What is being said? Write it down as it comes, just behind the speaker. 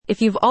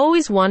If you've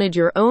always wanted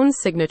your own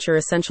signature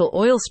essential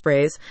oil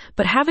sprays,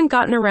 but haven't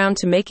gotten around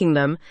to making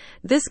them,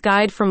 this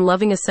guide from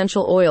Loving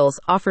Essential Oils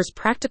offers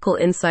practical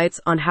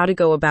insights on how to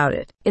go about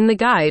it. In the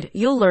guide,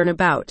 you'll learn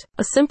about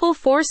a simple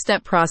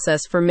 4-step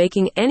process for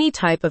making any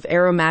type of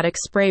aromatic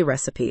spray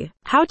recipe,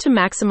 how to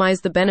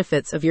maximize the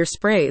benefits of your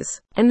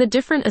sprays, and the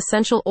different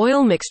essential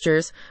oil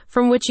mixtures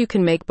from which you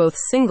can make both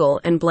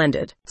single and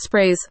blended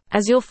sprays.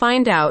 As you'll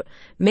find out,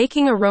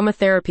 making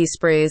aromatherapy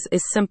sprays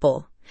is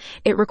simple.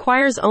 It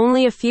requires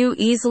only a few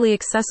easily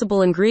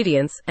accessible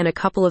ingredients and a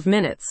couple of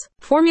minutes.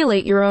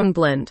 Formulate your own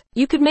blend.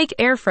 You could make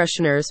air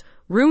fresheners,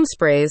 room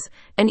sprays,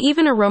 and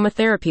even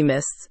aromatherapy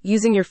mists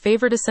using your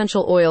favorite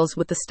essential oils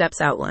with the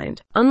steps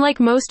outlined. Unlike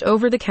most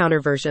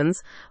over-the-counter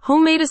versions,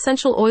 homemade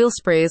essential oil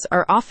sprays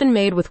are often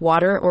made with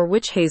water or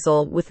witch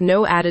hazel with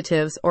no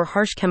additives or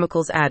harsh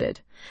chemicals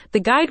added.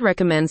 The guide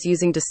recommends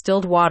using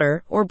distilled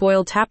water or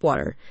boiled tap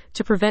water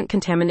to prevent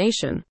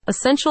contamination.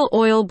 Essential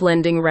oil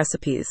blending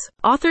recipes.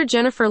 Author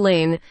Jennifer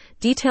Lane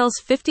details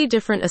 50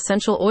 different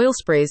essential oil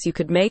sprays you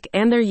could make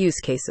and their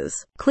use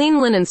cases. Clean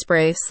linen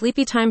spray,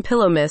 sleepy time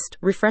pillow mist,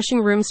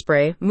 refreshing room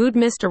spray, mood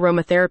mist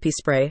aromatherapy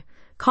spray,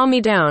 Calm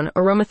Me Down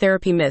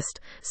aromatherapy mist,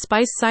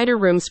 spice cider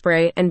room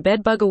spray, and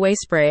bed bug away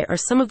spray are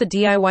some of the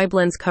DIY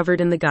blends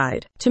covered in the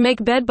guide. To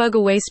make bed bug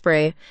away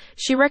spray,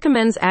 she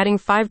recommends adding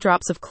 5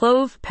 drops of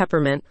clove,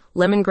 peppermint,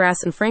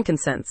 lemongrass, and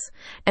frankincense,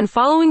 and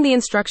following the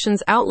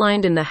instructions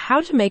outlined in the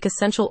How to Make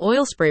Essential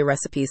Oil Spray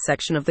Recipes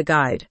section of the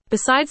guide.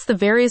 Besides the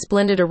various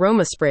blended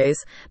aroma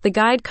sprays, the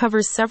guide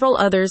covers several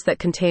others that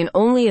contain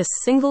only a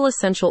single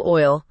essential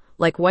oil,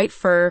 like white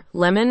fir,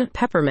 lemon,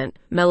 peppermint,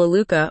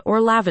 melaleuca, or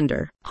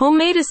lavender.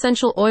 Homemade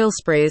essential oil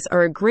sprays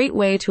are a great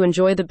way to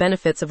enjoy the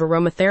benefits of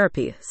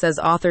aromatherapy, says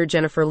author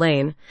Jennifer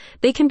Lane.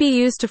 They can be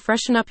used to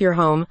freshen up your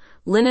home,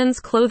 linens,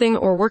 clothing,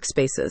 or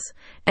workspaces,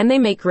 and they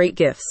make great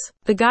gifts.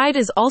 The guide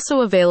is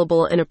also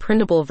available in a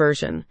printable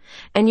version,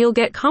 and you'll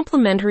get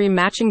complimentary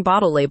matching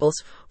bottle labels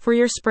for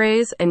your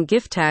sprays and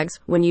gift tags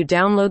when you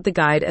download the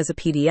guide as a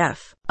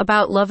PDF.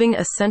 About Loving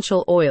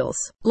Essential Oils.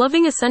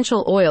 Loving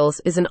Essential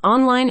Oils is an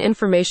online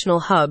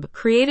informational hub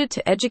created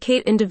to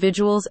educate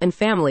individuals and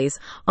families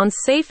on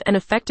safe and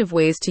effective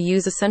ways to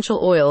use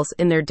essential oils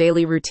in their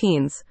daily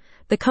routines.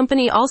 The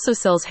company also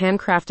sells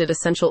handcrafted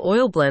essential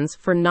oil blends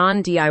for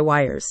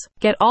non-DIYers.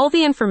 Get all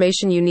the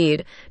information you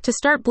need to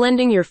start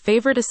blending your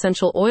favorite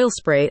essential oil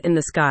spray in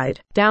this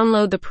guide.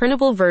 Download the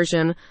printable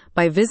version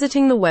by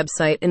visiting the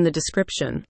website in the description.